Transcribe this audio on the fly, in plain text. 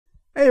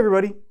Hey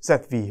everybody,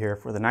 Seth V here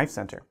for the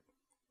KnifeCenter.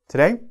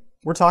 Today,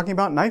 we're talking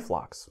about knife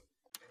locks.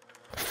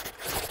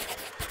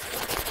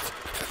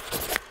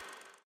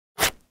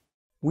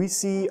 We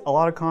see a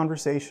lot of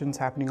conversations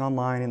happening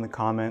online in the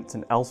comments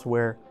and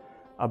elsewhere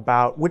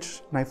about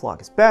which knife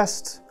lock is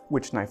best,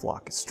 which knife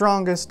lock is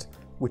strongest,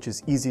 which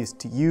is easiest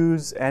to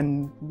use,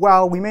 and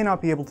while we may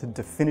not be able to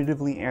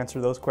definitively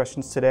answer those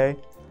questions today,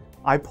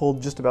 I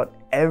pulled just about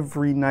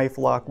every knife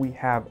lock we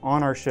have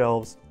on our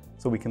shelves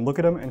so we can look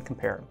at them and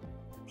compare them.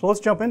 So let's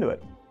jump into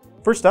it.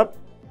 First up,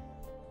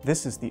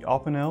 this is the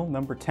Opinel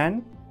number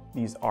 10.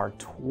 These are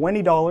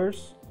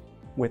 $20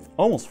 with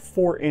almost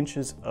 4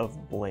 inches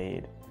of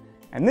blade.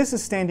 And this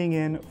is standing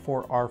in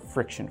for our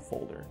friction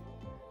folder.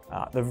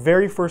 The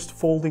very first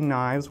folding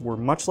knives were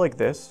much like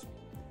this.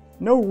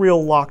 No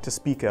real lock to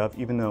speak of,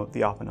 even though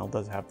the Opinel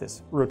does have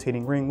this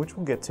rotating ring, which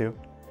we'll get to.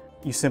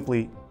 You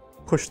simply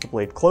push the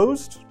blade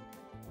closed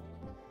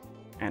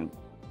and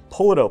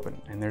pull it open,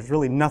 and there's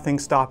really nothing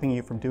stopping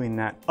you from doing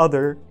that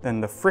other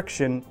than the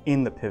friction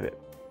in the pivot.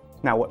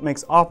 Now, what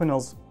makes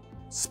Opinels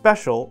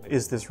special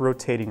is this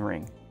rotating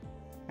ring,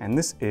 and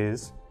this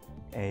is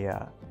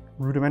a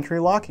rudimentary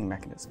locking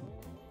mechanism.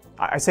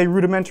 I say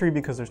rudimentary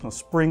because there's no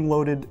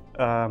spring-loaded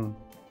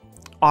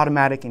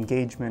automatic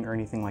engagement or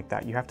anything like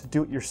that. You have to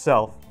do it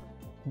yourself,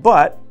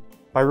 but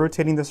by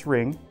rotating this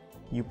ring,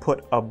 you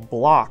put a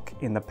block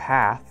in the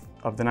path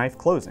of the knife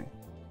closing.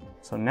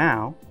 So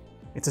now,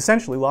 it's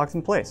essentially locked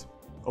in place.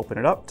 Open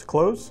it up to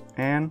close,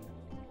 and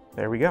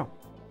there we go.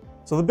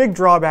 So the big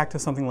drawback to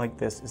something like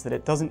this is that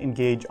it doesn't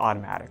engage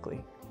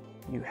automatically.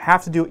 You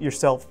have to do it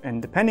yourself,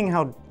 and depending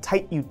how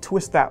tight you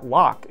twist that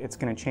lock, it's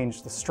going to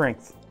change the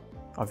strength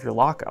of your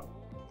lockup.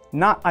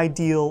 Not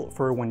ideal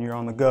for when you're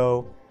on the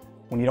go,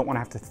 when you don't want to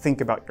have to think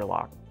about your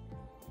lock.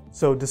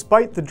 So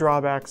despite the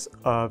drawbacks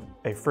of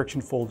a friction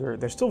folder,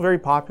 they're still very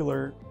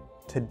popular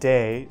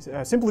today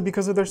simply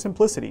because of their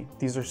simplicity.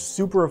 These are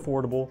super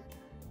affordable,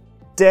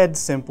 dead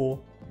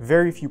simple,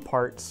 very few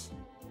parts.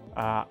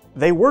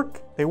 They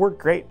work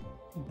great,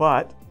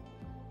 but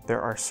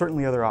there are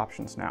certainly other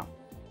options now.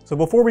 So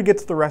before we get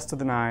to the rest of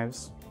the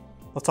knives,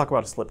 let's talk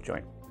about a slip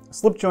joint. A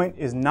slip joint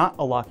is not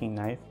a locking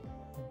knife,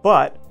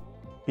 but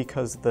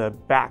because the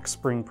back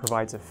spring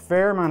provides a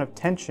fair amount of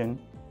tension,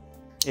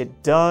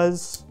 it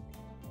does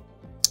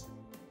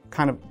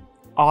kind of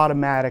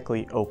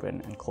automatically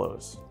open and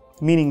close,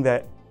 meaning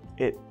that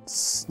it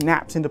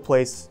snaps into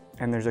place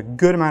and there's a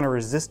good amount of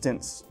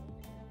resistance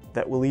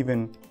that will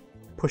even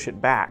push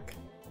it back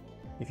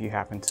if you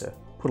happen to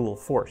put a little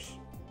force.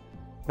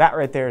 That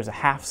right there is a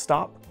half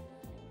stop,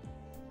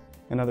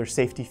 another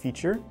safety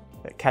feature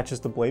that catches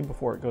the blade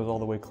before it goes all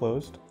the way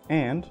closed,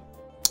 and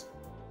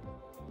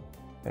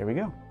there we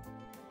go.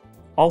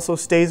 Also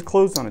stays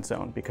closed on its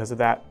own because of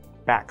that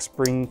back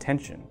spring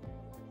tension.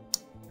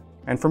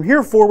 And from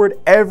here forward,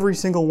 every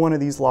single one of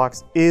these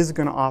locks is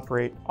going to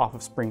operate off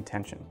of spring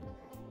tension.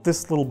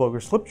 This little boger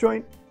slip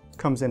joint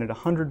comes in at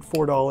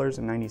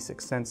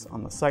 $104.96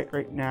 on the site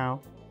right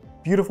now.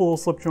 Beautiful little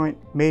slip joint,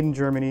 made in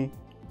Germany,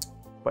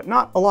 but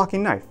not a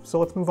locking knife, so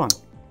let's move on.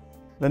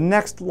 The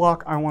next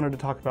lock I wanted to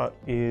talk about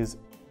is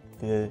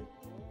the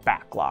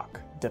back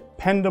lock.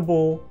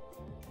 Dependable.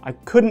 I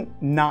couldn't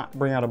not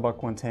bring out a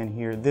Buck 110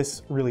 here.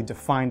 This really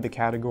defined the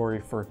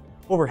category for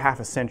over half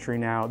a century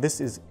now.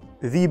 This is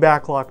the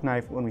backlock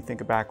knife when we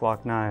think of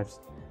backlock knives.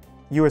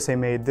 USA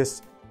made.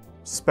 This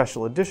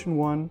special edition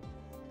one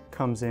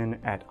comes in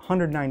at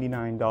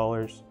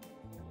 $199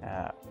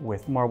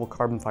 with marble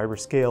carbon fiber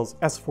scales,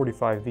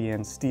 S45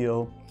 VN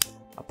steel,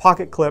 a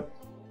pocket clip.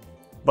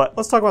 But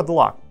let's talk about the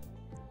lock.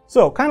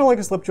 So kind of like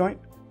a slip joint,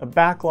 a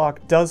back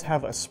lock does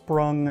have a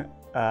sprung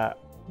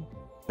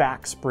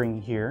back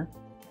spring here,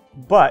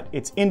 but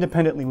it's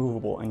independently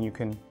movable, and you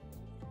can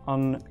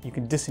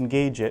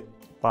disengage it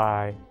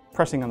by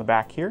pressing on the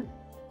back here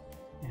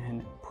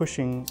and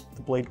pushing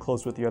the blade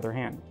closed with the other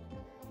hand.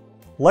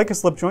 Like a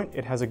slip joint,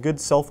 it has a good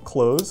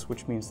self-close,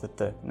 which means that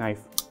the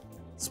knife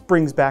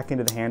springs back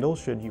into the handle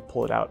should you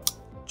pull it out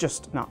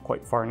just not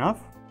quite far enough.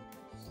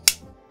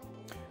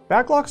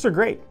 Backlocks are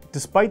great.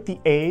 Despite the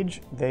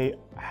age, they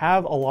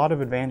have a lot of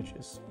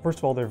advantages. First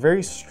of all, they're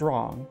very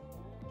strong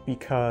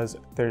because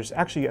there's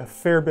actually a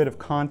fair bit of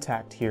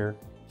contact here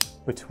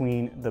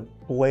between the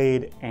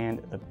blade and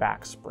the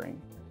back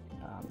spring.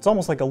 It's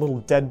almost like a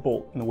little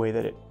deadbolt in the way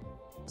that it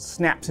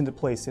snaps into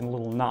place in a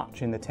little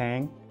notch in the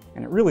tang,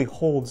 and it really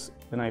holds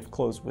the knife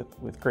closed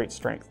with great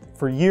strength.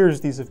 For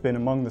years, these have been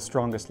among the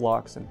strongest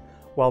locks, and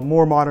while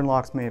more modern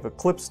locks may have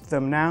eclipsed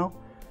them now,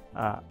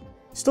 you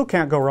still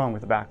can't go wrong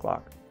with the back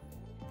lock.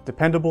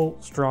 Dependable,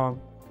 strong.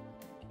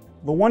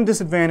 The one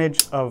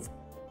disadvantage of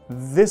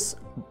this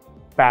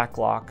back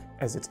lock,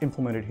 as it's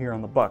implemented here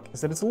on the Buck,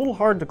 is that it's a little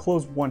hard to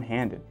close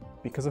one-handed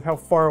because of how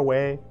far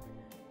away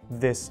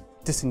this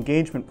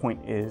disengagement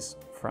point is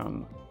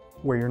from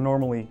where you're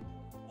normally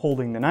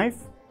holding the knife.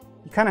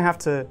 You kind of have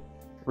to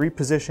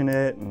reposition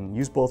it and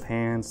use both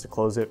hands to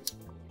close it.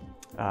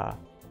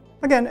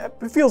 Again,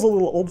 it feels a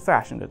little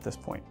old-fashioned at this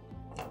point.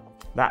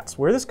 That's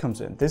where this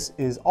comes in. This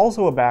is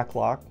also a back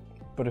lock,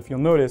 but if you'll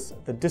notice,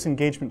 the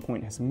disengagement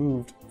point has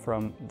moved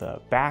from the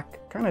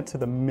back kind of to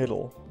the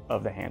middle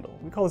of the handle.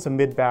 We call this a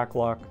mid-back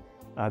lock.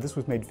 This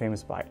was made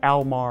famous by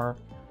Almar.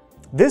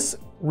 This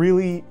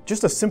really,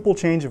 just a simple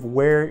change of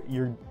where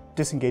you're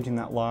disengaging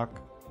that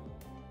lock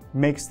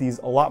makes these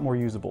a lot more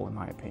usable in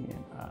my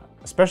opinion,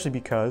 especially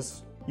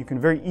because you can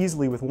very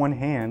easily with one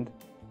hand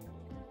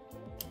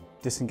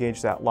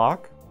disengage that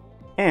lock.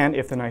 And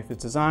if the knife is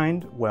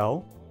designed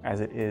well,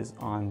 as it is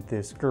on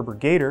this Gerber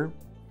Gator,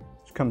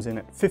 which comes in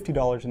at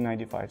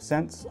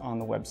 $50.95 on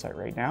the website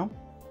right now,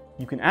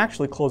 you can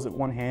actually close it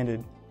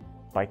one-handed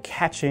by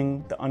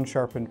catching the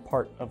unsharpened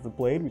part of the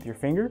blade with your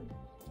finger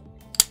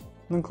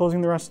and then closing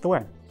the rest of the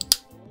way.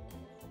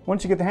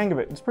 Once you get the hang of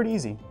it, it's pretty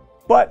easy,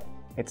 but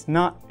it's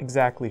not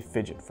exactly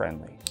fidget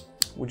friendly,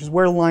 which is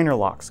where liner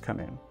locks come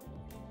in.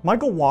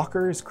 Michael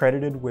Walker is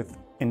credited with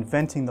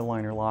inventing the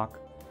liner lock,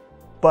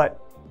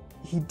 but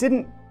he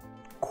didn't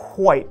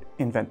quite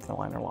invent the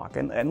liner lock,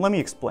 and let me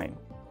explain.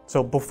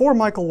 So before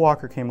Michael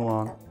Walker came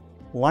along,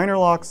 liner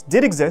locks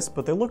did exist,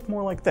 but they looked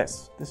more like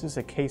this. This is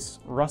a case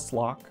rust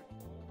lock,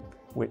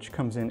 which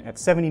comes in at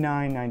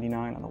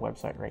 $79.99 on the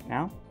website right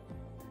now.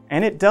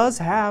 And it does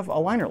have a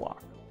liner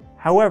lock.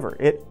 However,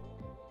 it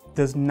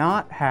does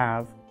not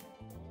have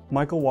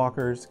Michael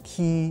Walker's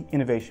key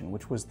innovation,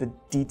 which was the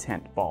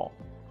detent ball.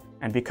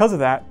 And because of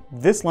that,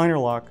 this liner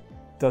lock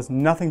does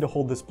nothing to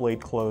hold this blade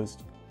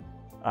closed.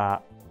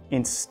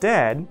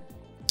 Instead,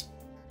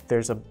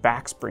 there's a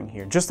back spring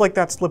here, just like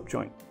that slip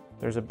joint.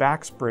 There's a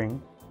back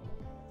spring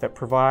that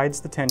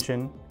provides the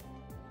tension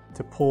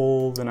to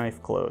pull the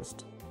knife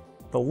closed.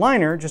 The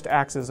liner just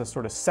acts as a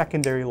sort of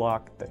secondary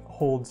lock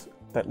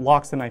that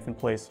locks the knife in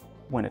place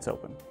when it's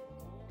open.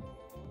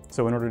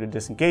 So in order to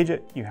disengage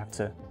it, you have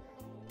to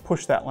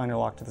push that liner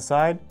lock to the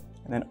side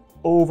and then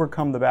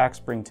overcome the back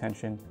spring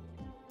tension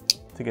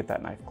to get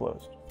that knife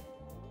closed.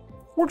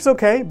 Works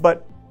okay,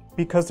 but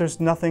because there's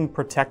nothing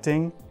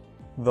protecting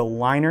the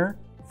liner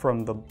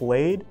from the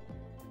blade,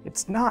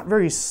 it's not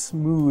very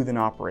smooth in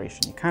operation.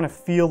 You kind of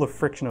feel the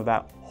friction of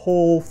that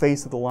whole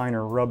face of the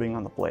liner rubbing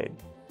on the blade.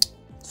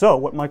 So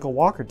what Michael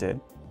Walker did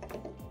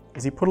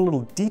is he put a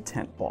little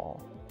detent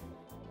ball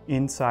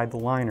inside the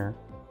liner,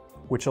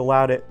 which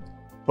allowed it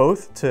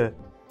both to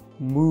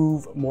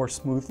move more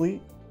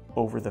smoothly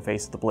over the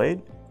face of the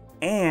blade,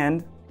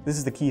 and, this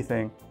is the key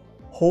thing,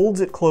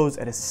 holds it closed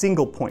at a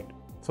single point.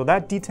 So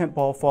that detent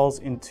ball falls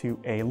into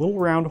a little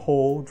round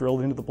hole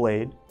drilled into the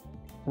blade.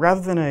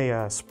 Rather than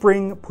a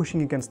spring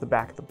pushing against the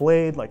back of the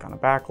blade, like on a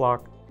back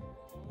lock,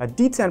 a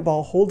detent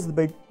ball holds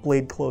the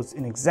blade closed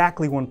in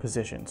exactly one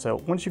position.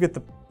 So once you get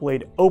the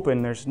blade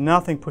open, there's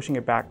nothing pushing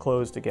it back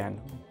closed again.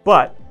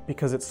 But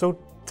because it's so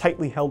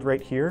tightly held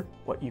right here,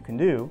 what you can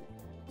do,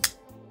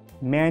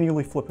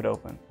 manually flip it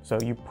open. So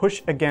you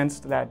push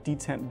against that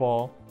detent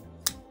ball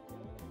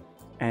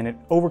and it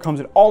overcomes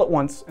it all at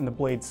once and the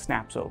blade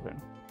snaps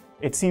open.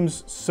 It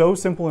seems so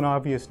simple and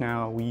obvious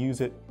now. We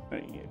use it,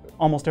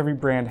 almost every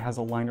brand has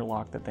a liner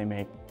lock that they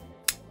make.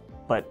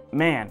 But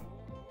man,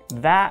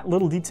 that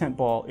little detent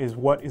ball is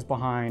what is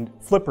behind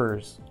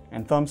flippers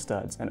and thumb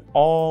studs and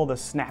all the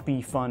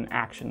snappy, fun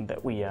action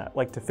that we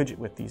like to fidget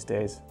with these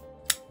days.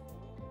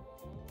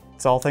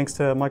 It's all thanks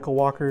to Michael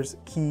Walker's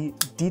key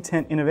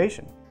detent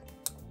innovation.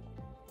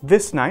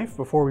 This knife,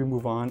 before we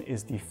move on,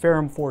 is the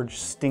Ferrum Forge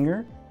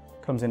Stinger.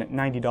 Comes in at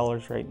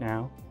 $90 right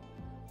now.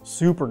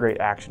 Super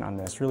great action on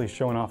this, really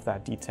showing off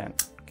that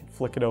detent. You can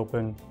flick it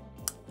open.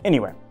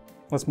 Anyway,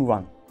 let's move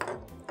on.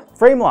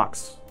 Frame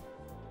locks.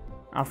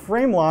 A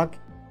frame lock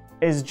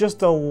is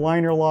just a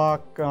liner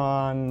lock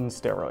on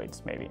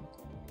steroids, maybe.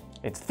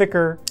 It's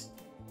thicker.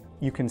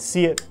 You can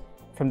see it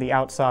from the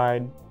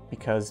outside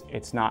because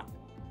it's not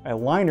a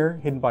liner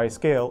hidden by a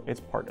scale,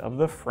 it's part of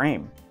the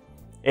frame.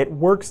 It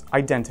works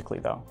identically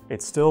though.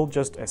 It's still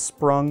just a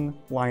sprung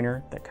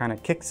liner that kind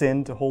of kicks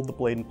in to hold the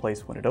blade in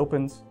place when it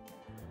opens.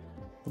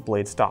 The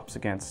blade stops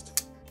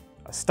against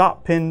a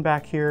stop pin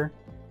back here.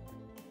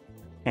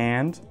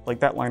 And like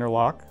that liner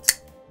lock,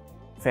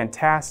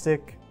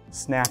 fantastic,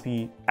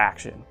 snappy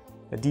action.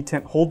 The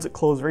detent holds it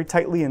closed very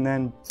tightly and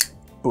then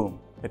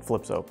boom, it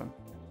flips open.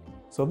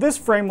 So this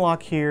frame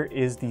lock here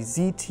is the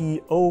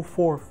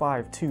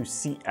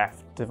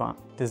ZT0452CF,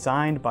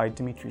 designed by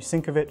Dmitry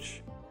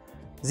Sinkovich.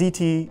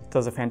 ZT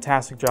does a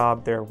fantastic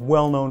job. They're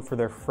well known for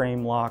their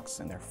frame locks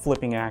and their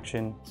flipping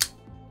action.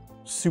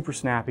 Super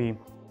snappy,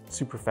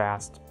 super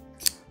fast.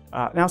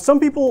 Now some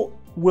people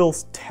will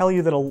tell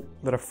you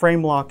that a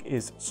frame lock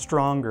is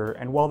stronger,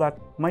 and while that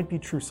might be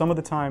true some of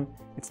the time,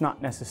 it's not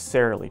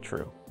necessarily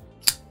true.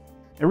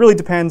 It really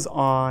depends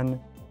on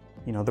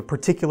the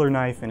particular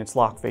knife and its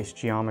lock face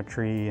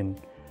geometry and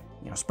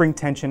spring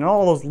tension and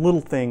all those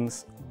little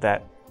things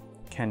that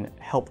can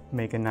help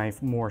make a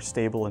knife more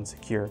stable and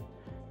secure.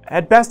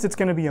 At best, it's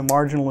going to be a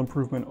marginal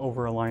improvement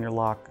over a liner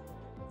lock.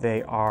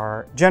 They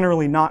are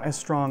generally not as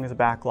strong as a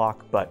back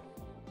lock, but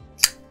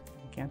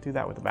you can't do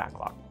that with a back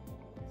lock.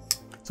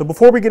 So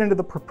before we get into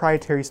the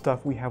proprietary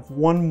stuff, we have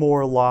one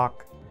more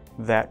lock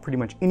that pretty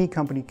much any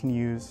company can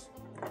use,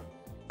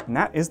 and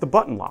that is the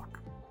button lock.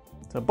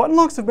 So button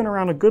locks have been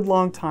around a good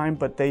long time,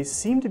 but they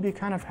seem to be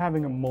kind of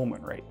having a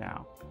moment right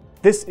now.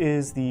 This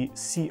is the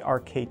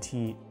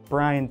CRKT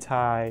Brian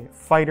Tie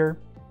Fighter,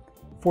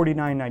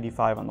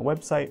 $49.95 on the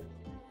website.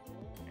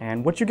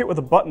 And what you get with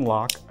a button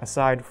lock,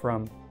 aside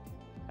from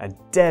a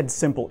dead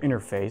simple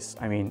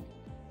interface, I mean,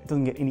 it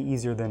doesn't get any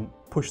easier than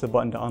push the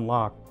button to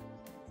unlock.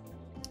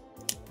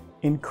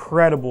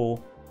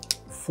 Incredible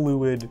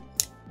fluid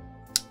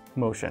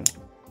motion.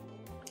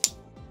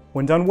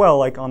 When done well,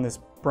 like on this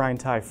Brian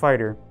Tie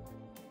Fighter,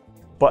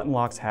 button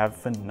locks have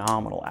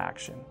phenomenal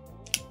action.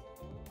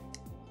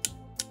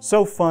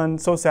 So fun,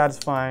 so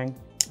satisfying,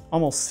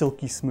 almost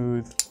silky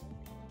smooth.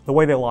 The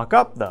way they lock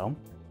up, though,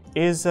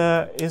 is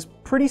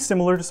pretty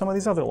similar to some of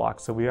these other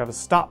locks. So we have a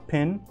stop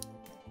pin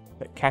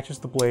that catches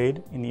the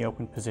blade in the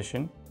open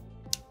position,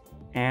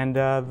 and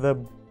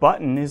the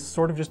button is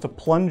sort of just a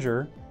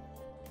plunger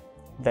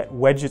that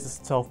wedges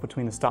itself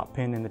between the stop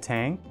pin and the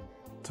tang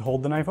to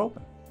hold the knife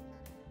open.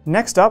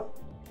 Next up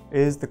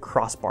is the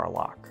Crossbar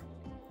Lock.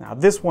 Now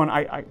this one,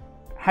 I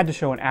had to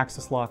show an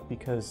axis lock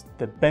because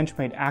the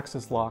Benchmade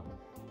axis lock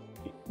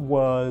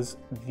was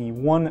the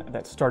one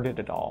that started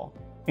it all.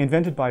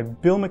 Invented by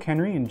Bill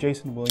McHenry and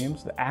Jason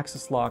Williams, the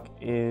axis lock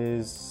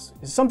is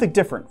something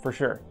different for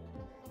sure.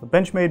 The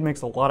Benchmade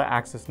makes a lot of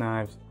axis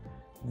knives.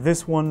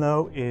 This one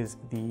though is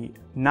the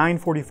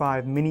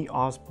 945 Mini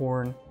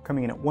Osborne,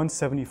 coming in at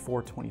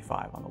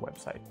 $174.25 on the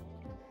website.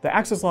 The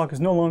axis lock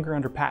is no longer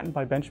under patent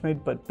by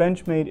Benchmade, but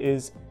Benchmade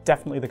is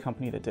definitely the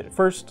company that did it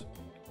first,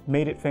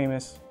 made it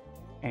famous,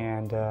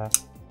 and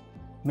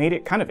made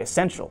it kind of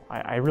essential.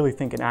 I really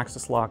think an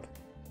axis lock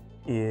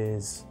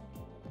is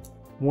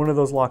one of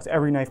those locks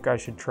every knife guy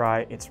should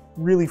try. It's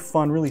really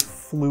fun, really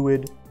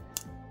fluid,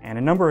 and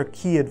a number of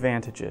key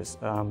advantages.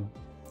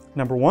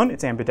 Number one,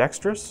 it's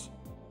ambidextrous.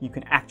 You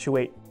can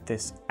actuate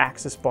this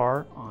axis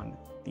bar on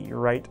the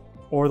right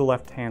or the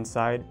left-hand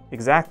side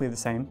exactly the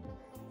same.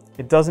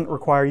 It doesn't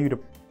require you to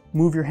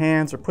move your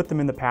hands or put them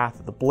in the path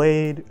of the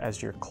blade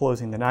as you're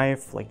closing the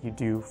knife like you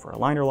do for a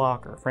liner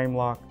lock or a frame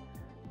lock.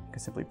 You can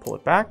simply pull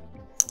it back,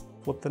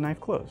 flip the knife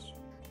closed.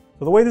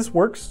 So the way this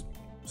works,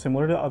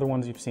 similar to other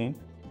ones you've seen,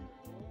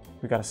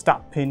 we've got a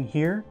stop pin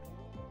here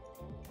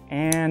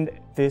and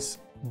this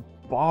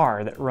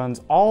bar that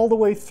runs all the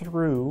way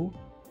through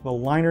the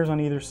liners on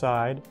either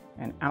side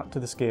and out to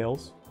the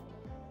scales.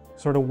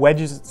 Sort of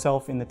wedges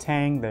itself in the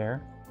tang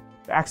there.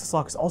 The axis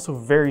lock is also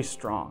very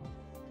strong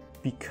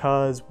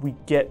because we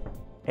get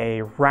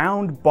a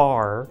round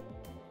bar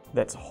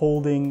that's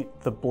holding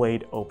the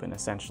blade open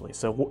essentially.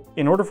 So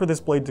in order for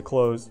this blade to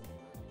close,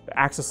 the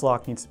axis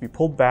lock needs to be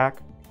pulled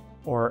back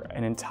or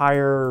an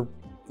entire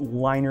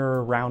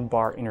liner round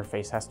bar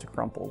interface has to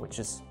crumple,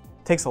 which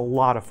takes a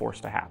lot of force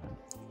to happen.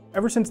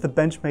 Ever since the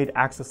Benchmade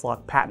axis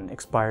lock patent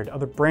expired,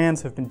 other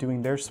brands have been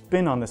doing their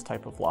spin on this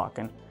type of lock,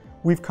 and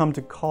we've come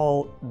to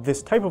call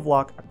this type of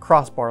lock a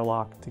crossbar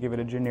lock to give it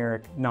a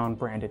generic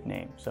non-branded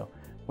name. So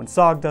when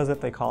SOG does it,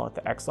 they call it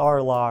the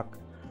XR lock,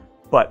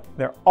 but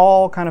they're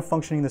all kind of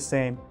functioning the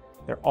same.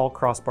 They're all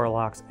crossbar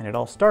locks, and it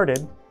all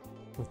started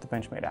with the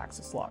Benchmade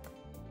axis lock.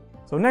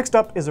 So next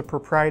up is a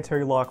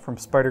proprietary lock from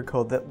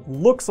Spyderco that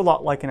looks a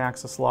lot like an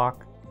axis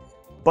lock,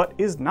 but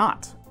is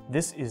not.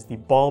 This is the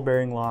ball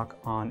bearing lock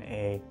on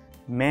a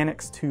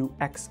Manix 2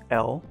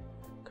 XL,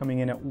 coming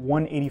in at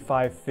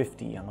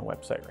 $185.50 on the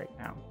website right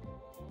now.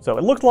 So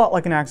it looked a lot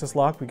like an axis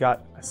lock. We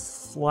got a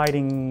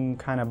sliding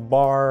kind of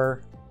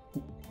bar,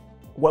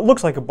 what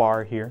looks like a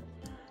bar here,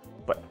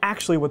 but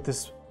actually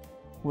what's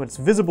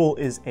visible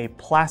is a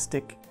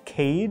plastic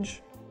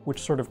cage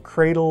which sort of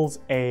cradles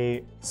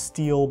a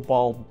steel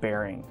ball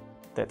bearing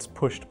that's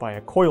pushed by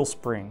a coil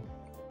spring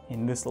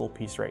in this little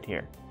piece right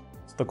here.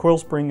 So the coil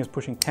spring is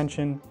pushing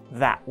tension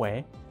that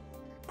way,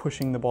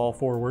 pushing the ball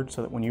forward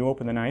so that when you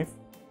open the knife,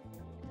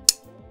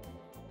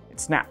 it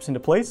snaps into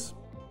place.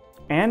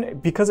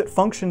 And because it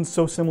functions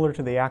so similar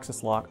to the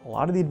axis lock, a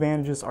lot of the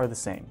advantages are the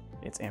same.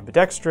 It's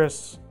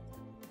ambidextrous,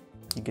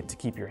 you get to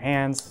keep your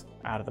hands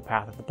out of the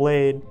path of the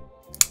blade,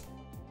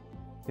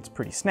 it's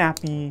pretty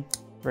snappy,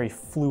 very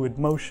fluid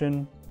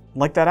motion.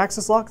 Like that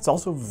axis lock, it's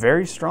also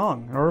very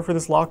strong. In order for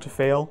this lock to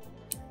fail,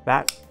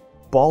 that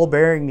ball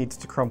bearing needs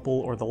to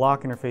crumple or the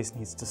lock interface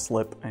needs to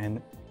slip, and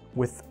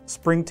with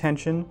spring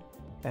tension,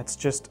 that's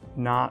just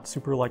not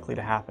super likely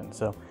to happen.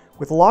 So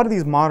with a lot of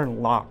these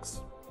modern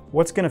locks,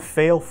 what's gonna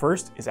fail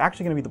first is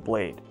actually gonna be the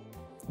blade.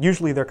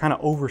 Usually they're kind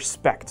of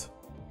over-spec'd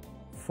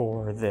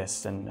for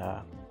this, and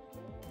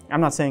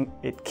I'm not saying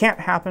it can't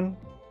happen.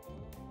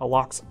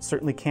 Locks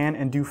certainly can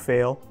and do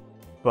fail,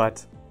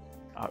 but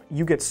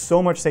you get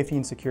so much safety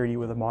and security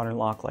with a modern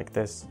lock like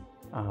this.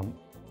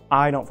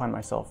 I don't find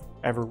myself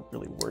ever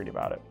really worried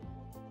about it.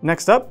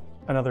 Next up,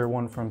 another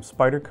one from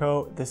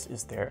Spyderco. This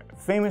is their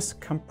famous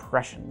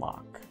compression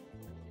lock.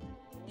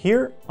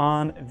 Here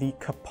on the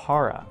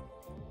Capara,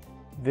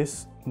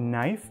 this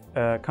knife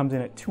comes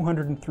in at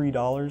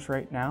 $203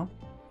 right now,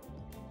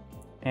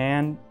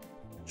 and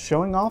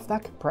showing off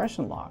that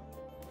compression lock.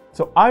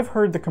 So I've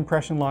heard the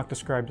compression lock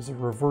described as a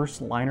reverse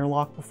liner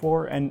lock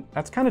before, and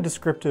that's kind of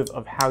descriptive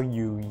of how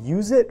you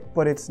use it,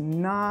 but it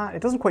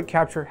doesn't quite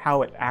capture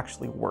how it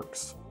actually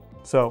works.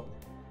 So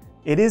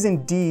it is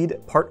indeed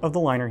part of the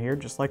liner here,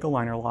 just like a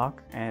liner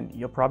lock, and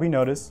you'll probably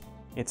notice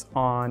it's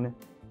on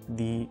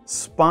the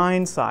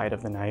spine side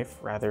of the knife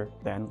rather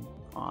than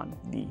on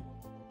the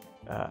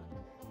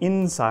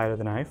inside of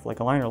the knife, like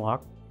a liner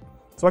lock.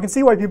 So I can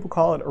see why people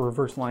call it a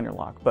reverse liner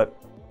lock, but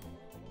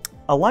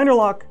a liner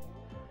lock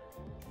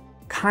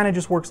kind of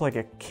just works like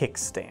a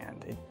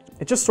kickstand.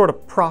 It just sort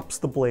of props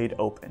the blade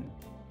open.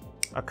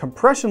 A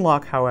compression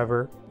lock,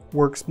 however,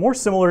 works more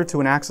similar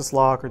to an axis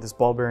lock or this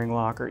ball bearing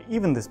lock or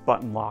even this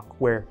button lock,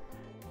 where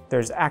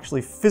there's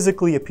actually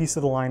physically a piece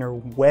of the liner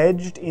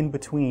wedged in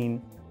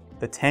between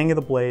the tang of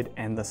the blade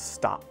and the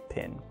stop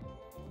pin.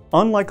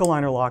 Unlike a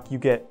liner lock, you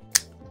get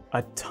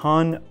a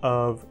ton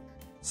of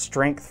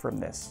strength from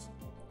this.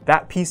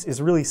 That piece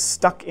is really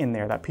stuck in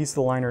there. That piece of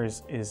the liner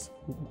is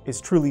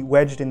truly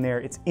wedged in there.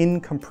 It's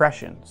in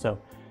compression. So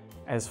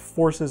as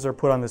forces are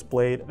put on this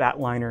blade, that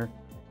liner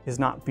is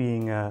not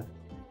being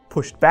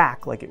pushed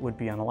back like it would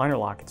be on a liner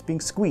lock. It's being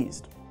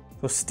squeezed.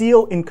 So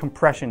steel in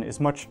compression is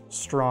much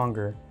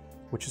stronger,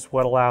 which is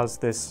what allows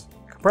this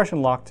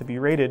compression lock to be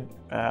rated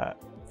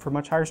for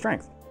much higher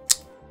strength.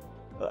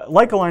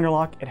 Like a liner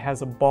lock, it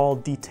has a ball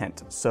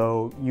detent.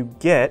 So you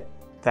get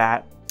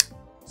that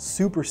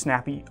super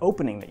snappy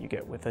opening that you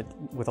get with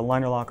a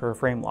liner lock or a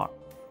frame lock.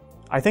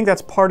 I think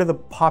that's part of the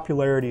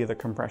popularity of the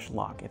compression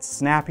lock. It's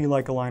snappy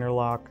like a liner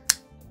lock,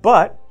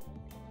 but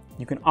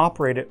you can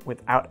operate it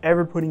without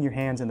ever putting your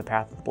hands in the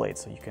path of the blade,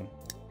 so you can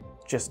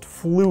just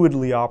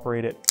fluidly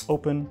operate it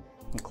open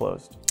and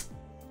closed.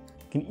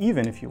 You can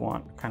even, if you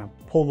want, kind of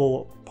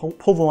pull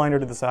the liner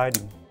to the side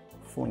and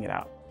fling it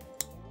out.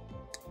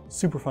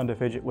 Super fun to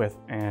fidget with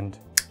and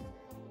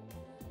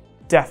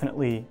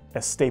definitely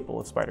a staple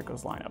of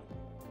Spyderco's lineup.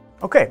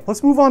 Okay,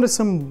 let's move on to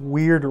some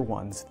weirder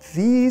ones.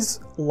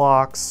 These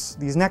locks,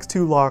 these next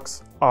two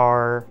locks,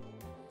 are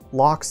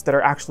locks that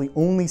are actually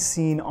only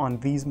seen on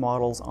these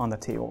models on the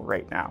table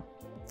right now.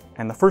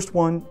 And the first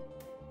one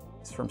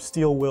is from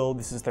Steel Will.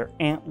 This is their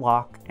Ant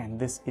Lock, and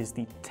this is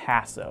the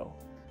Tasso,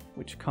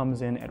 which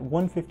comes in at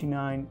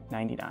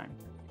 $159.99.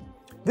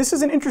 This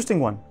is an interesting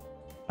one.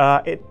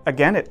 It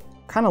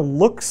kind of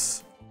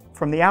looks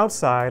from the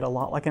outside a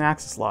lot like an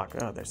axis lock.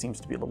 There seems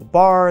to be a little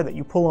bar that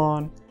you pull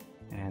on,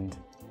 and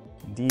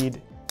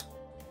indeed,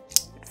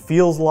 it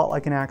feels a lot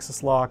like an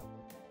axis lock,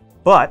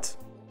 but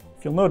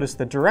if you'll notice,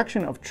 the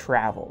direction of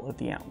travel of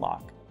the Ant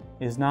Lock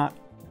is not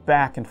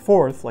back and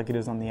forth like it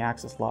is on the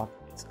axis lock,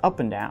 it's up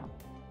and down.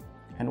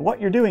 And what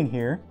you're doing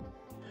here,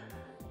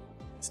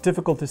 it's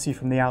difficult to see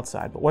from the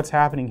outside, but what's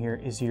happening here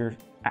is you're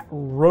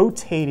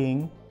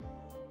rotating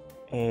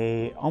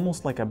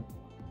almost like a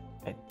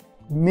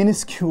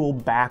minuscule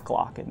back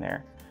lock in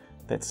there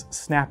that's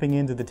snapping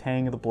into the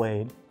tang of the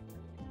blade,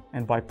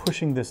 and by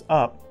pushing this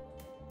up,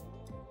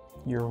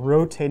 you're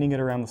rotating it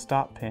around the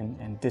stop pin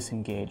and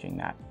disengaging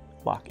that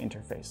lock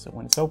interface. So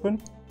when it's open,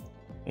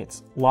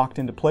 it's locked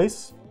into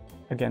place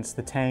against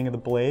the tang of the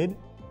blade.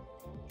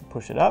 You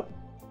push it up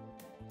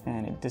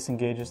and it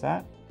disengages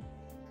that,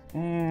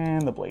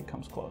 and the blade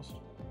comes closed.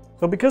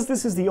 So because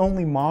this is the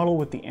only model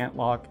with the Ant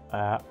Lock,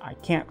 I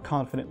can't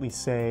confidently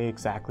say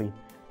exactly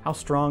how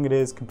strong it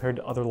is compared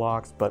to other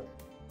locks, but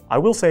I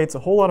will say it's a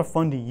whole lot of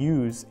fun to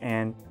use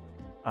and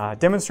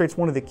demonstrates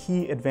one of the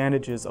key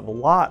advantages of a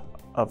lot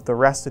of the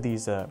rest of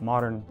these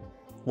modern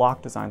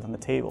lock designs on the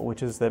table,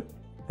 which is that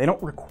they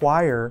don't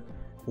require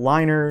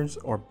liners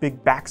or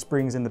big back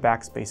springs in the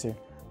backspacer.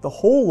 The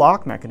whole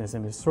lock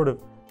mechanism is sort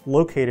of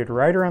located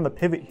right around the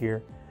pivot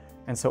here,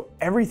 and so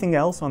everything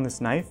else on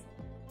this knife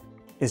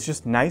is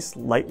just nice,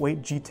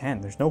 lightweight G10.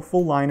 There's no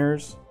full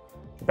liners,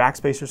 the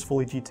backspacer's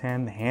fully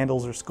G10, the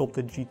handles are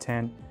sculpted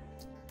G10.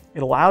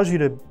 It allows you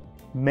to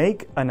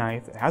make a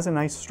knife that has a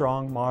nice,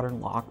 strong,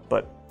 modern lock,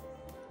 but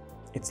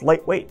it's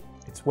lightweight,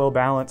 it's well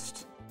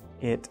balanced,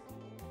 it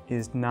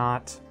is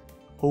not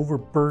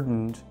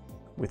overburdened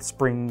with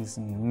springs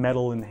and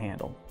metal in the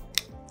handle.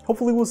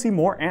 Hopefully we'll see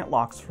more Ant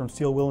Locks from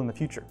Steel Will in the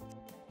future.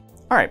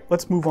 All right,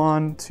 let's move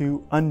on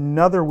to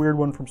another weird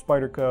one from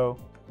Spyderco.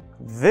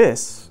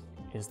 This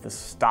is the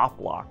Stop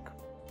Lock.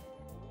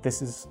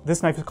 This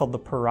knife is called the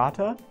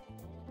Pirata.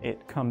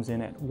 It comes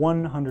in at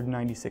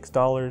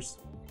 $196,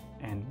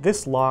 and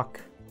this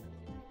lock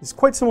is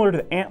quite similar to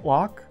the Ant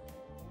Lock,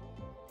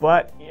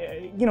 but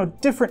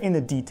different in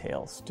the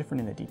details.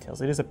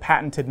 It is a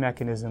patented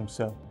mechanism,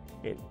 so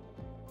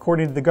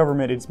according to the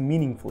government, it's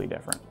meaningfully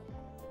different.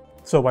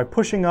 So by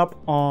pushing up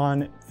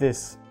on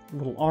this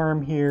little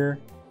arm here,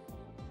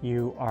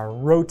 you are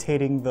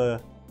rotating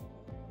the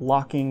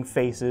locking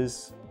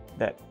faces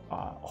that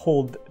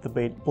hold the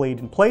blade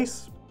in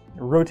place.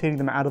 You're rotating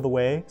them out of the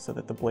way so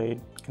that the blade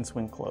can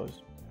swing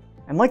closed.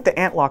 And like the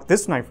Ant Lock,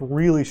 this knife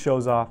really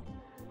shows off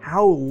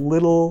how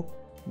little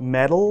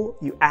metal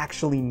you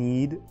actually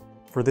need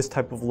for this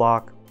type of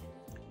lock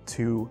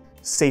to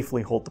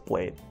safely hold the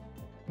blade.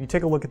 If you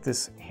take a look at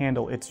this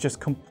handle, it's just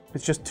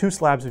two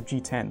slabs of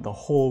G10 the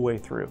whole way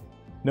through.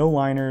 No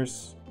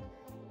liners,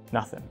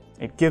 nothing.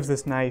 It gives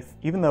this knife,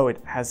 even though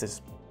it has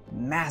this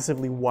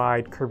massively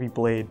wide curvy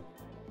blade,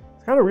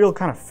 it's got a real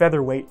kind of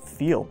featherweight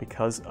feel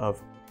because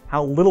of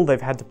how little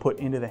they've had to put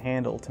into the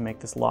handle to make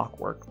this lock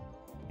work.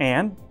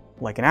 And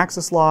like an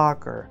axis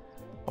lock or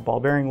a ball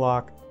bearing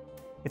lock,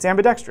 it's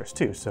ambidextrous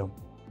too, so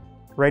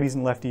righties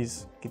and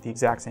lefties get the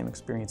exact same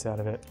experience out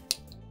of it.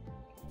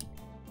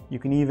 You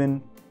can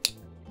even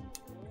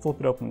flip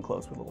it open and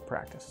close with a little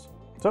practice.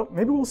 So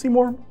maybe we'll see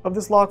more of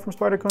this lock from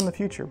Spyderco in the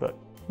future, but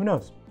who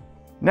knows?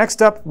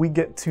 Next up, we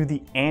get to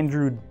the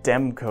Andrew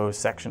Demko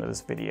section of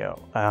this video.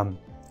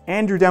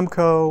 Andrew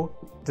Demko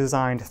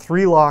designed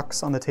 3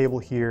 locks on the table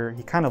here.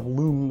 He kind of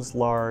looms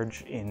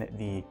large in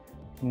the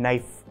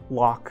knife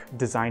lock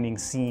designing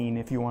scene,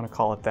 if you want to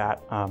call it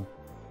that.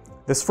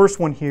 This first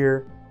one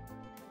here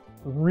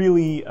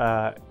really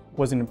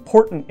was an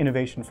important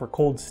innovation for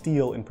cold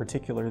steel in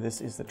particular. This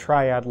is the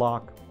Triad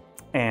Lock,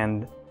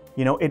 and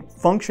you know, it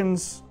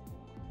functions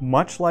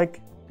much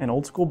like an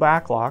old school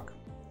back lock,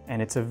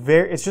 and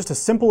it's just a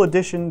simple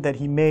addition that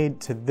he made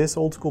to this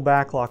old school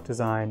back lock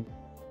design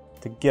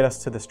to get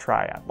us to this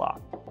Triad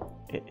Lock.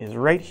 It is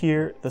right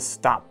here, the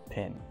stop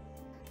pin.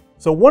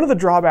 So one of the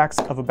drawbacks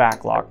of a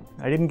back lock,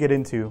 I didn't get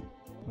into,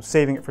 I'm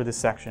saving it for this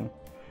section,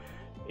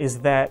 is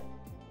that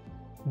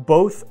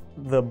both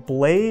the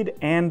blade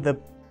and the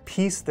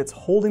piece that's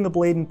holding the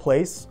blade in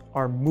place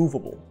are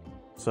movable.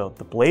 So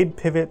the blade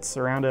pivots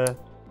around a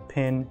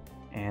pin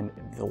and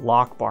the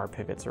lock bar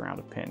pivots around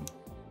a pin.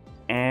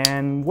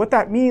 And what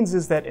that means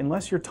is that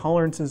unless your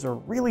tolerances are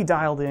really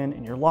dialed in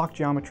and your lock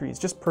geometry is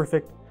just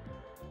perfect,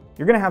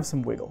 you're gonna have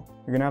some wiggle.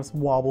 You're gonna have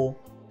some wobble.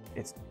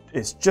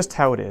 It's just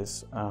how it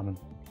is.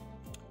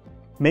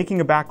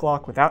 Making a back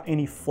lock without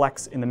any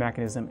flex in the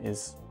mechanism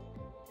is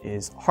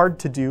hard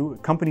to do.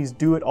 Companies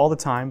do it all the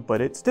time,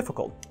 but it's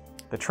difficult.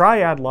 The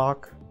Triad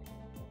Lock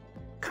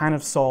kind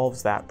of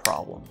solves that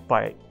problem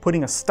by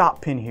putting a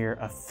stop pin here,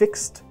 a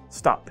fixed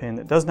stop pin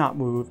that does not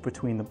move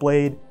between the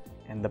blade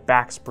and the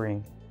back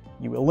spring.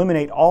 You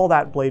eliminate all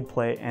that blade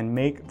play and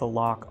make the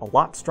lock a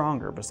lot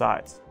stronger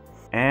besides.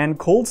 And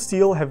Cold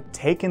Steel have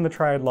taken the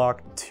Triad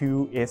Lock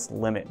to its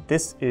limit.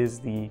 This is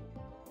the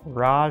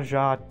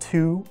Raja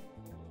 2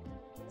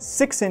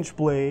 6-inch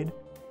blade,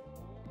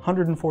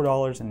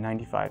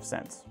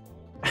 $104.95.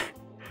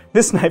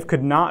 This knife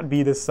could not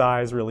be this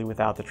size really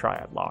without the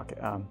Triad Lock.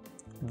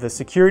 The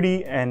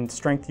security and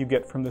strength you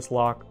get from this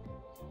lock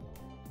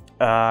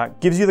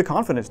gives you the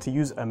confidence to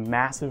use a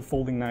massive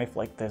folding knife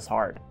like this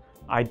hard.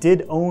 I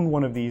did own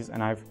one of these,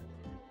 and I've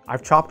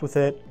chopped with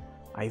it,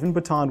 I even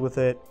batoned with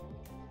it,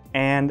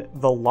 and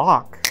the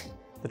lock,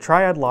 the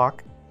Triad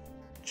Lock,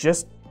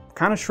 just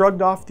kind of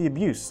shrugged off the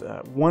abuse.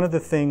 One of the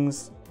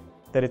things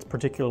that it's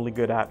particularly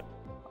good at,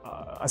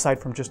 aside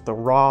from just the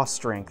raw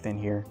strength in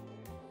here,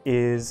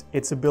 is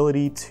its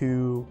ability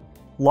to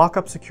lock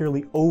up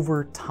securely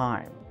over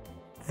time.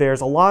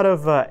 There's a lot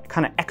of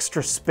kind of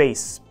extra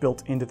space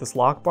built into this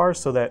lock bar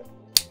so that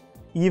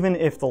even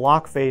if the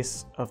lock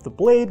face of the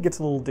blade gets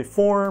a little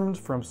deformed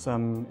from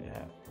some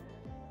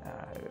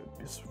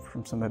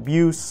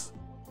abuse,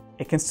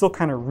 it can still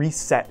kind of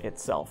reset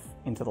itself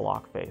into the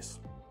lock face.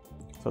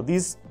 So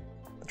the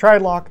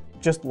Triad Lock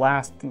just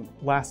lasts and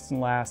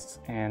lasts,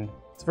 and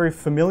it's very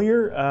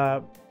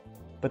familiar,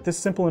 but this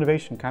simple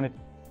innovation kind of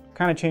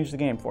changed the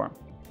game for him.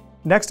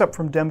 Next up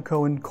from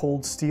Demko in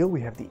Cold Steel,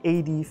 we have the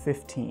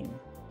AD-15.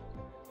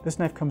 This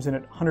knife comes in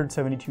at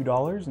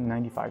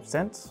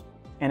 $172.95,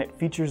 and it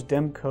features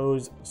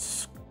Demko's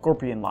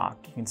Scorpion Lock.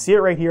 You can see it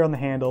right here on the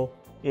handle.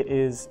 It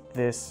is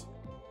this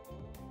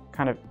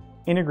kind of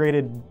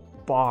integrated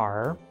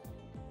bar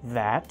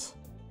that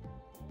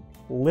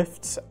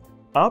lifts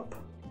up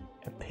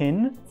a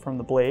pin from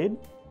the blade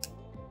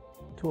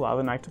to allow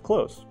the knife to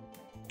close.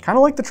 Kind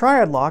of like the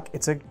Triad Lock,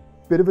 it's a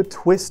bit of a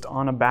twist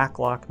on a back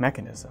lock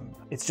mechanism.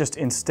 It's just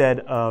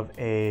instead of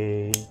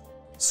a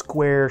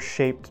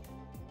square-shaped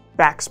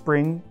back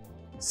spring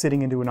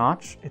sitting into a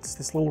notch, it's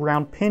this little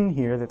round pin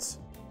here that's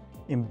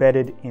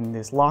embedded in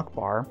this lock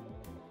bar.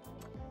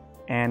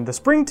 And the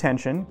spring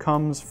tension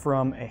comes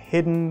from a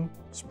hidden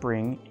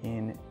spring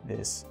in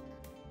this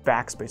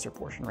backspacer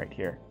portion right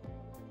here.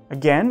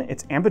 Again,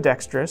 it's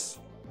ambidextrous.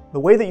 The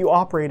way that you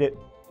operate it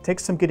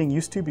takes some getting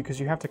used to because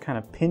you have to kind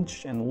of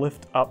pinch and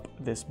lift up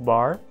this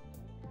bar,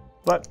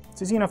 but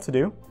it's easy enough to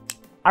do.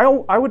 I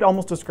would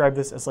almost describe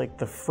this as like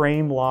the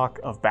frame lock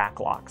of back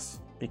locks,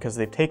 because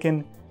they've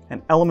taken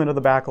an element of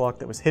the back lock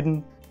that was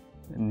hidden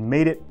and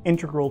made it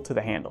integral to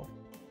the handle.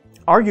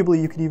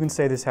 Arguably, you could even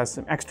say this has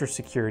some extra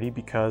security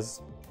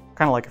because,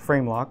 kind of like a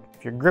frame lock,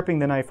 if you're gripping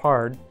the knife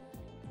hard,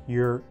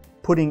 you're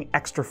putting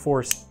extra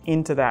force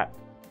into that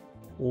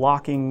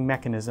locking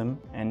mechanism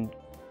and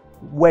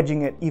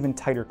wedging it even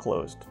tighter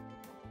closed.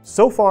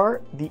 So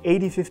far, the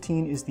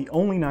AD-15 is the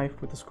only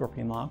knife with the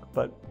Scorpion Lock,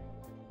 but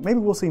maybe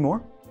we'll see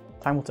more.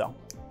 Time will tell.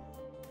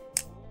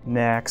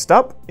 Next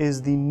up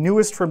is the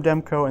newest from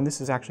Demko, and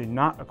this is actually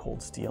not a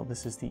Cold Steel.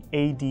 This is the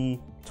AD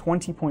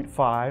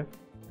 20.5.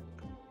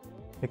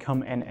 They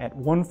come in at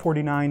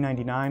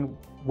 $149.99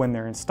 when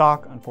they're in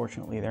stock.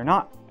 Unfortunately, they're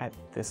not at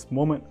this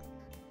moment.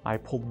 I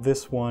pulled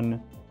this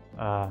one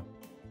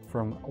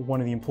from one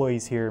of the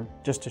employees here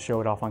just to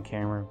show it off on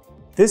camera.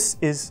 This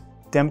is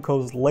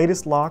Demko's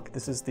latest lock.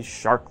 This is the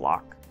Shark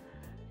Lock.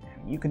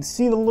 And you can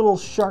see the little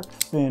shark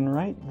fin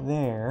right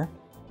there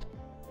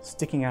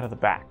sticking out of the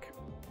back.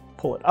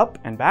 Pull it up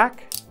and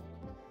back,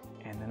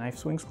 and the knife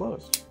swings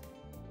closed.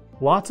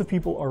 Lots of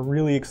people are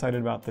really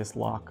excited about this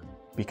lock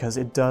because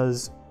it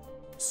does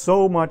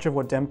so much of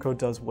what Demko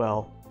does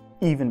well,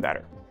 even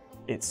better.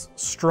 It's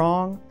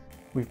strong.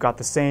 We've got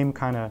the same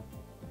kind of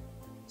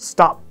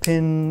stop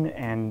pin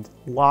and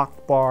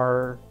lock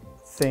bar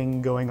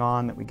thing going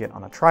on that we get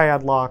on a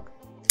Triad Lock,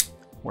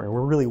 where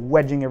we're really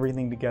wedging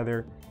everything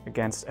together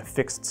against a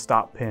fixed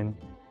stop pin.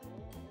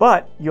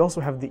 But you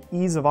also have the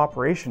ease of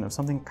operation of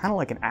something kind of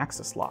like an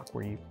axis lock,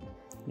 where you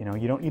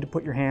don't need to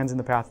put your hands in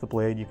the path of the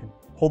blade. You can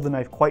hold the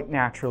knife quite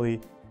naturally,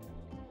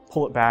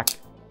 pull it back,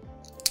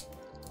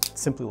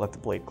 simply let the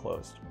blade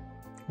close.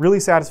 Really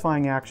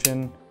satisfying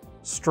action,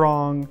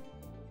 strong,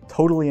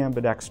 totally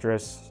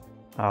ambidextrous.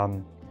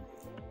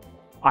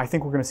 I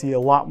think we're going to see a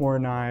lot more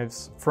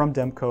knives from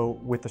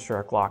Demko with the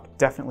Shark Lock.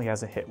 Definitely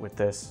has a hit with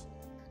this.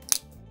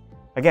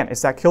 Again,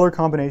 it's that killer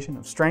combination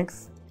of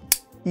strength,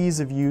 ease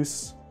of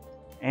use,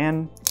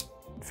 and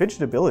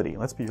fidgetability.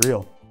 Let's be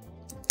real.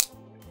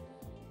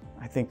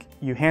 I think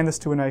you hand this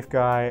to a knife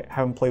guy,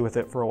 have him play with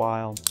it for a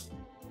while,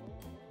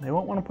 they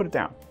won't want to put it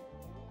down.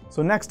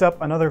 So next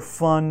up, another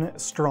fun,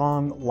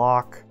 strong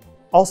lock,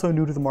 also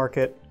new to the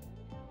market,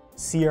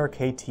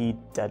 CRKT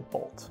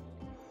Deadbolt.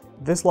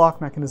 This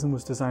lock mechanism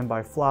was designed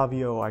by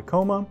Flavio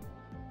Icoma,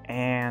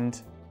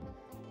 and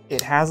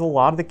it has a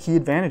lot of the key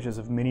advantages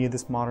of many of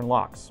this modern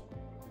locks.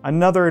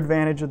 Another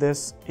advantage of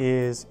this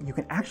is you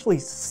can actually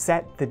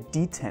set the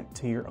detent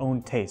to your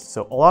own taste.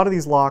 So a lot of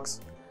these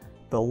locks,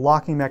 the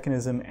locking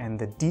mechanism and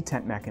the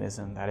detent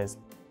mechanism, that is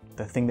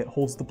the thing that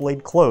holds the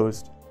blade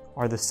closed,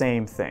 are the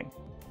same thing.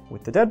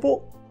 With the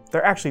Deadbolt,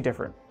 they're actually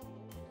different.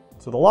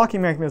 So the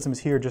locking mechanism is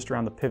here just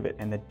around the pivot,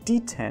 and the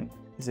detent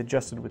is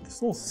adjusted with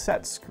this little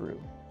set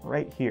screw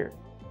right here.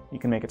 You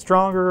can make it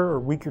stronger or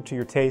weaker to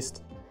your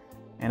taste,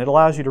 and it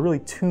allows you to really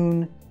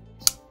tune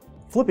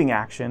flipping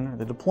action, or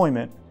the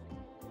deployment,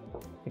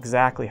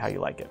 exactly how you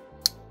like it.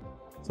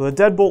 So the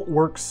Deadbolt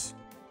works,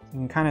 you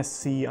can kind of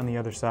see on the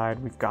other side,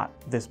 we've got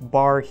this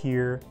bar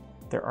here.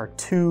 There are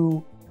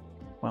two,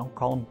 well,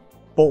 call them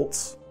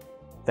bolts,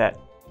 that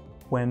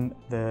when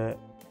the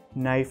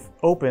knife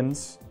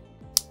opens,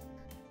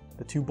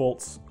 the two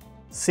bolts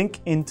sink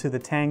into the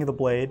tang of the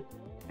blade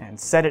and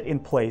set it in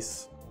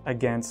place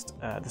against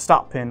the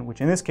stop pin,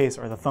 which in this case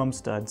are the thumb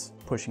studs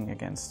pushing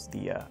against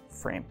the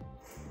frame.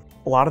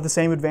 A lot of the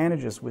same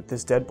advantages with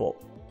this Deadbolt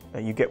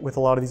that you get with a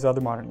lot of these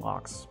other modern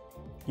locks.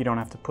 You don't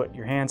have to put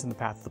your hands in the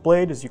path of the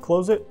blade as you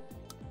close it,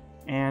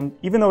 and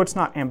even though it's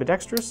not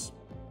ambidextrous,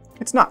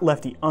 it's not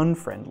lefty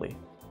unfriendly.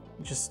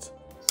 Just,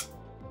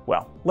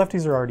 well,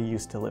 lefties are already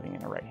used to living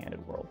in a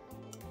right-handed world.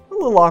 A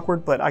little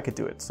awkward, but I could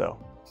do it, so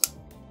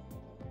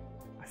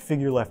I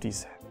figure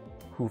lefties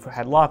who've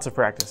had lots of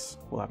practice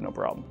will have no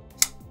problem.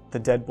 The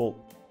Deadbolt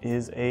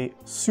is a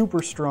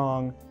super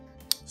strong,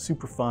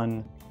 super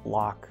fun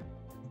lock.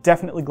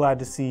 Definitely glad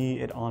to see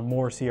it on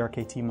more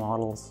CRKT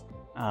models,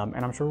 and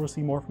I'm sure we'll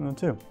see more from them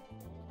too.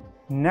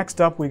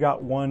 Next up, we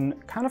got one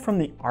kind of from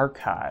the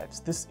archives.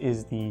 This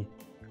is the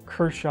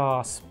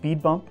Kershaw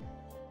Speed Bump,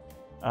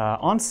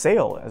 on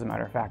sale, as a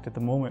matter of fact, at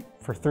the moment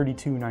for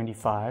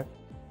 $32.95.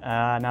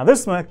 Now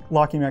this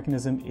locking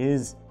mechanism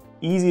is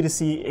easy to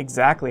see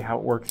exactly how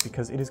it works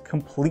because it is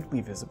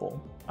completely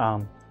visible.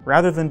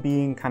 Rather than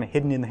being kind of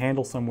hidden in the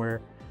handle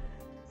somewhere,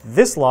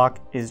 this lock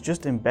is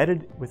just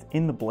embedded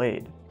within the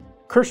blade.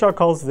 Kershaw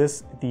calls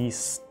this the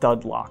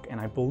stud lock,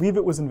 and I believe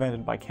it was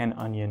invented by Ken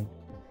Onion.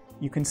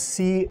 You can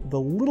see the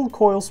little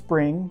coil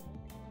spring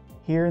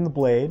here in the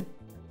blade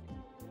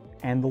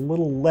and the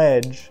little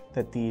ledge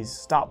that these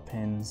stop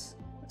pins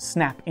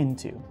snap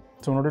into.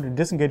 So in order to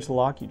disengage the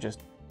lock, you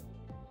just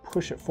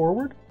push it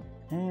forward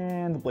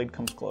and the blade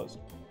comes closed.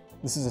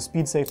 This is a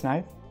speed safe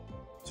knife,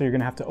 so you're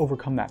gonna have to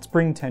overcome that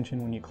spring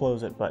tension when you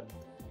close it, but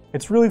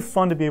it's really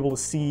fun to be able to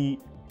see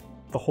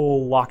the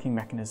whole locking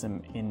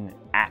mechanism in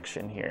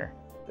action here.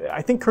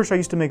 I think Kershaw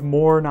used to make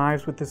more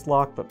knives with this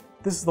lock, but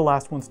this is the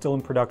last one still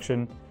in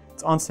production.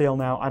 It's on sale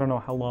now. I don't know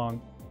how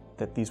long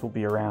that these will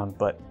be around,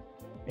 but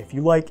if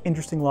you like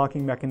interesting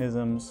locking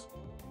mechanisms,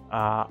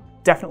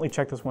 definitely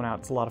check this one out.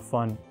 It's a lot of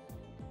fun.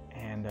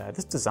 And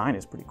this design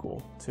is pretty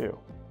cool too.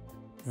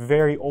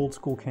 Very old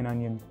school Ken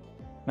Onion,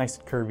 nice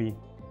and curvy.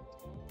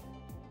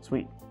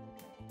 Sweet.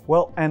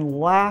 Well, and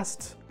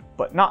last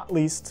but not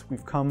least,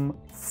 we've come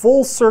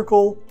full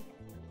circle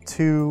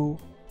to,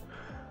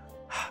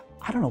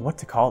 I don't know what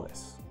to call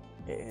this.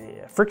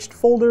 A friction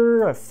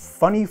folder, a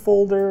funny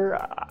folder.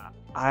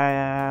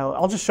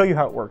 I'll just show you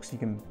how it works. You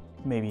can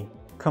maybe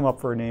come up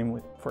for a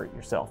name for it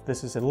yourself.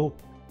 This is a little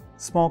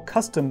small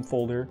custom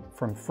folder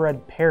from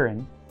Fred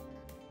Perrin,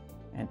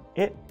 and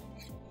it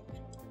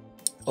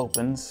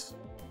opens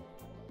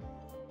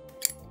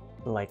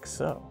like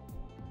so.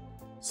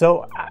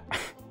 So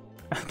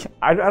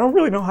I don't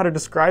really know how to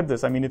describe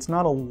this. I mean, it's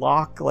not a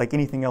lock like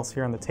anything else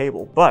here on the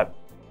table, but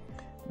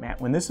man,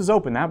 when this is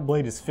open, that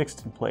blade is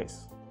fixed in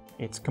place.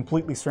 It's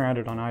completely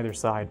surrounded on either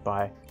side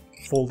by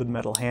folded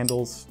metal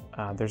handles.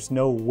 There's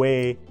no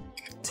way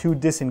to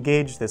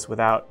disengage this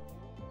without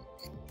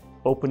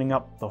opening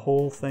up the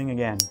whole thing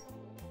again.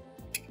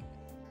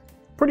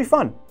 Pretty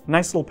fun.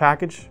 Nice little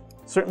package.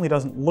 Certainly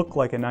doesn't look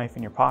like a knife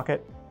in your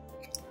pocket.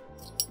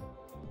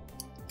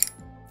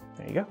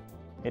 There you go.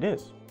 It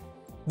is.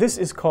 This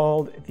is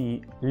called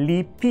the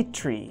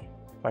Lipitri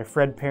by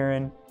Fred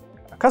Perrin.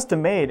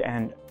 Custom made,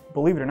 and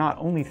believe it or not,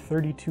 only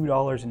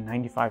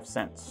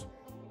 $32.95.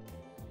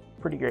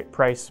 Pretty great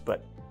price,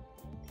 but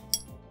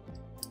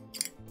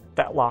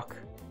that lock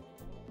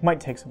might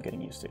take some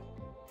getting used to.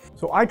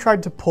 So I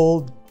tried to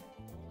pull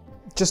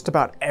just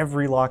about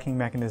every locking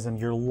mechanism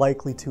you're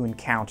likely to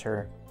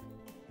encounter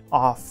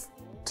off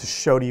to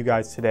show to you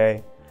guys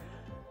today.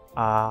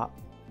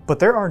 But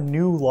there are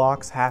new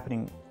locks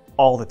happening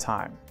all the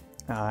time.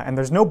 And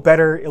there's no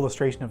better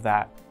illustration of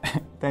that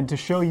than to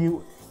show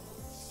you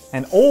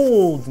an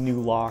old new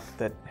lock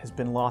that has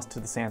been lost to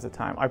the sands of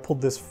time. I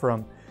pulled this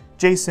from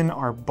Jason,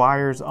 our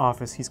buyer's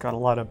office. He's got a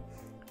lot of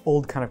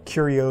old kind of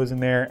curios in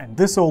there. And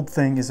this old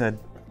thing is a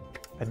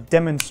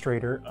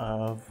demonstrator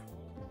of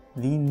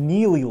the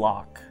Neely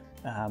lock.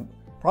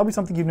 Probably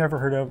something you've never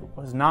heard of. It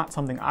was not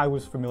something I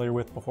was familiar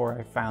with before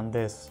I found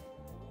this.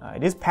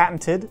 It is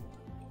patented.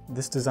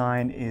 This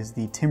design is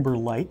the Timber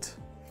Light.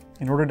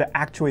 In order to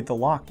actuate the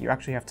lock, you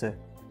actually have to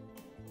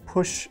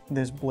push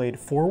this blade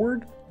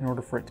forward in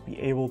order for it to be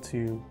able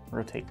to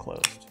rotate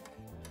closed.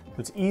 So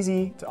it's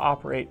easy to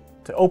operate,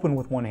 to open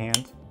with one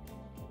hand.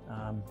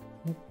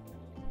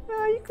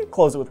 You could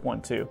close it with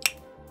one too,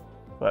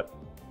 but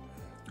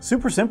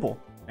super simple.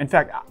 In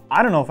fact,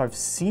 I don't know if I've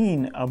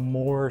seen a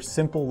more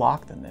simple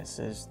lock than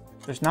this.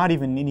 There's not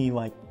even any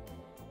like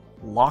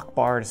lock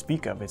bar to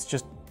speak of. It's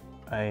just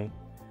a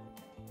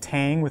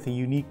tang with a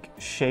unique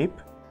shape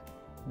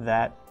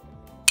that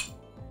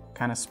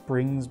kind of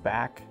springs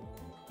back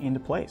into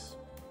place.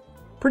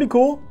 Pretty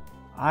cool.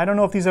 I don't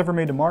know if these ever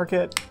made to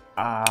market.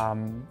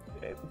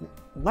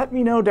 Let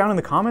me know down in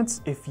the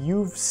comments if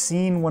you've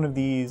seen one of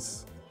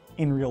these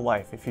in real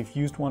life. If you've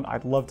used one,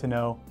 I'd love to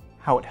know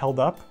how it held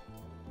up,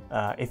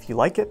 if you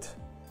like it.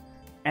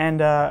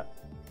 And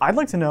I'd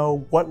like to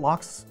know what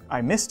locks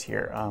I missed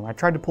here. I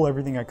tried to pull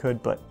everything I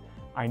could, but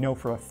I know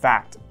for a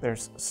fact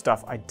there's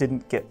stuff I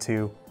didn't get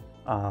to.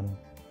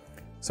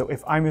 So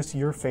if I missed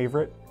your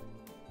favorite,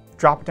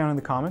 drop it down in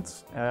the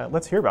comments.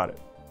 Let's hear about it.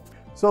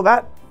 So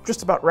that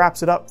just about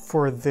wraps it up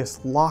for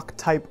this lock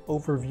type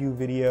overview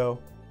video.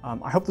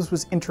 I hope this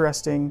was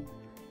interesting.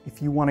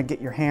 If you want to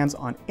get your hands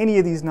on any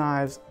of these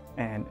knives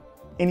and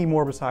any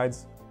more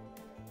besides,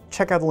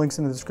 check out the links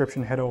in the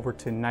description. Head over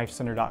to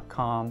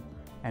KnifeCenter.com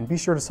and be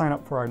sure to sign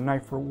up for our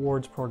Knife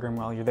Rewards program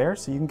while you're there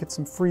so you can get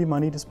some free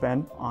money to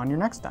spend on your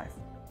next knife.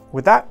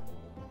 With that,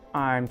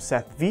 I'm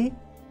Seth V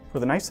for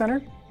the Knife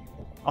Center.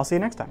 I'll see you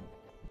next time.